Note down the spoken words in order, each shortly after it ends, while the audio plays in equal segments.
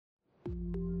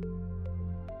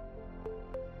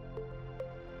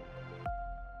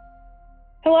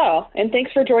Hello, and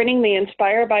thanks for joining the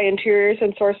Inspire by Interiors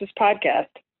and Sources podcast.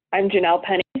 I'm Janelle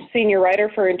Penny, Senior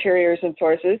Writer for Interiors and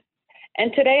Sources,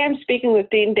 and today I'm speaking with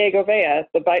Dean De Govea,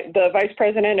 the Vice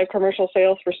President of Commercial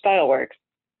Sales for Styleworks.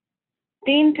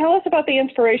 Dean, tell us about the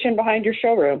inspiration behind your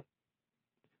showroom.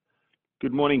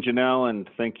 Good morning, Janelle, and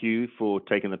thank you for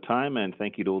taking the time, and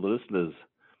thank you to all the listeners.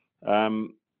 The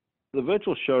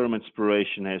virtual showroom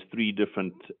inspiration has three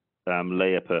different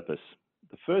layer purpose.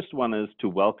 The first one is to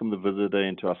welcome the visitor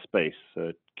into our space. So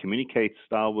it communicates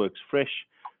Styleworks' fresh,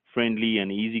 friendly,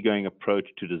 and easygoing approach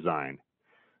to design.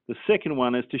 The second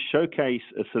one is to showcase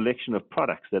a selection of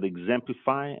products that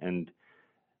exemplify and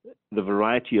the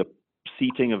variety of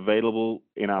seating available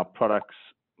in our products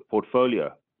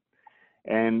portfolio.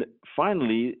 And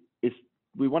finally,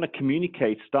 we want to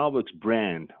communicate Styleworks'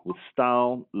 brand with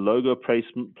style, logo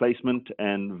placement,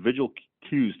 and visual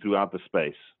cues throughout the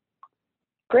space.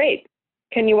 Great.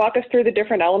 Can you walk us through the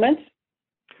different elements?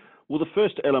 Well, the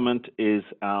first element is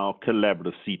our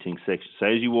collaborative seating section. So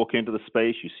as you walk into the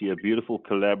space, you see a beautiful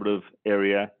collaborative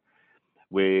area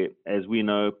where, as we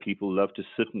know, people love to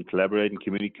sit and collaborate and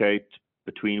communicate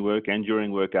between work and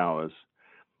during work hours.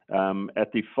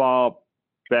 At the far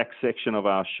back section of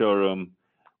our showroom,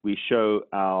 we show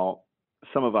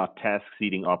some of our task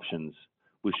seating options.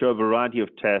 We show a variety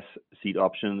of task seat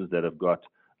options that have got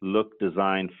look,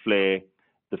 design, flair,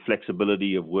 the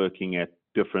flexibility of working at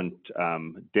different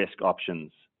desk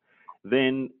options.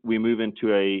 Then we move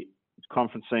into a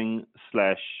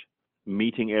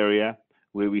conferencing/meeting area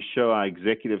where we show our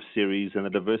executive series and the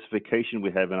diversification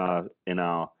we have in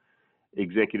our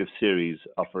executive series,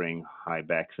 offering high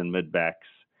backs and mid backs,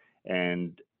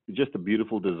 and just a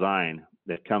beautiful design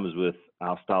that comes with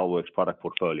our Styleworks product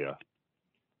portfolio.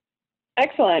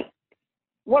 Excellent.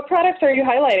 What products are you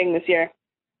highlighting this year?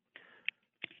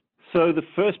 So the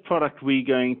first product we're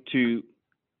going to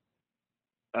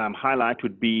highlight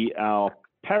would be our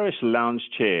Parish Lounge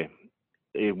chair,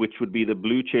 which would be the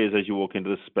blue chairs as you walk into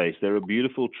the space. They're a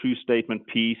beautiful, true statement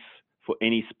piece for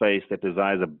any space that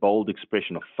desires a bold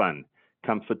expression of fun,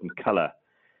 comfort, and color.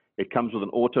 It comes with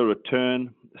an auto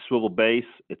return, swivel base.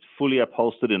 It's fully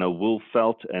upholstered in a wool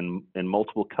felt and in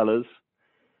multiple colors.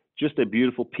 Just a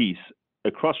beautiful piece.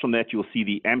 Across from that, you'll see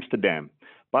the Amsterdam.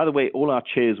 By the way, all our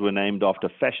chairs were named after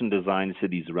fashion design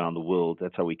cities around the world.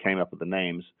 That's how we came up with the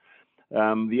names.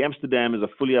 The Amsterdam is a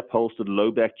fully upholstered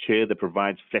low back chair that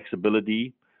provides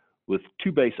flexibility with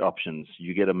two base options.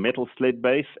 You get a metal sled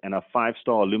base and a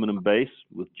 5-star aluminum base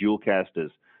with dual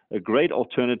casters. A great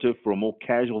alternative for a more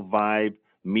casual vibe,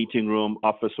 meeting room,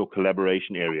 office, or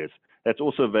collaboration areas. That's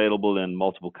also available in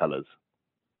multiple colors.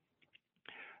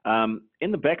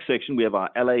 In the back section, we have our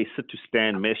LA Sit to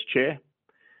Stand mesh chair.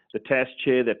 The task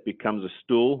chair that becomes a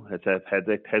stool has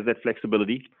that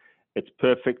flexibility. It's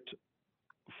perfect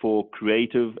for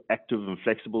creative, active, and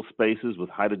flexible spaces with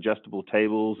height adjustable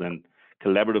tables and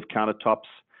collaborative countertops.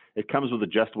 It comes with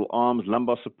adjustable arms,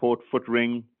 lumbar support, foot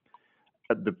ring.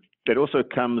 That also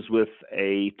comes with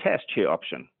a task chair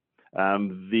option.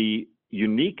 The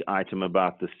unique item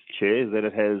about this chair is that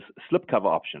it has slipcover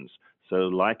options. So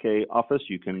like a office,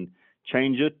 you can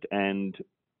change it and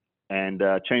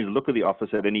change the look of the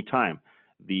office at any time.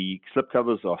 The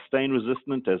slipcovers are stain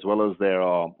resistant as well as they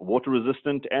are water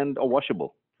resistant and are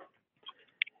washable.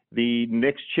 The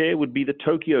next chair would be the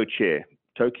Tokyo chair.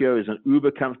 Tokyo is an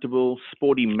uber comfortable,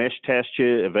 sporty mesh task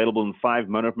chair available in 5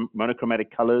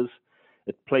 monochromatic colors.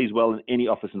 It plays well in any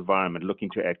office environment looking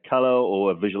to add color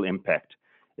or a visual impact.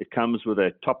 It comes with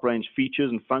a top range features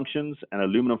and functions, an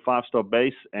aluminum 5-star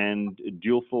base, and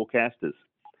dual floor casters.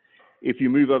 If you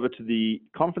move over to the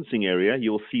conferencing area,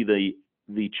 you'll see the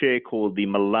chair called the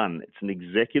Milan. It's an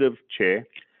executive chair,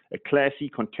 a classy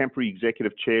contemporary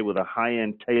executive chair with a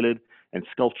high-end tailored and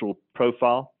sculptural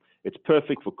profile. It's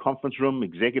perfect for conference room,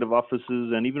 executive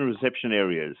offices, and even reception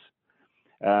areas.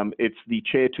 It's the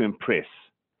chair to impress,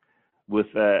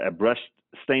 with a brushed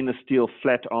stainless steel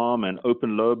flat arm and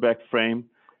open lower back frame.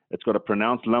 It's got a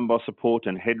pronounced lumbar support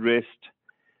and headrest.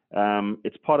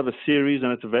 It's part of a series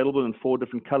and it's available in 4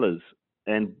 different colors.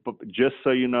 And just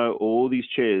so you know, all these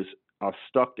chairs are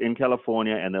stocked in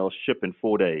California and they'll ship in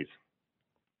 4 days.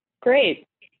 Great.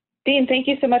 Dean, thank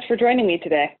you so much for joining me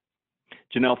today.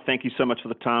 Janelle, thank you so much for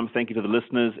the time. Thank you to the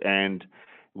listeners, and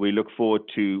we look forward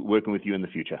to working with you in the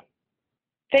future.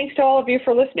 Thanks to all of you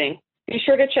for listening. Be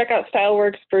sure to check out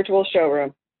Styleworks Virtual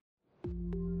Showroom.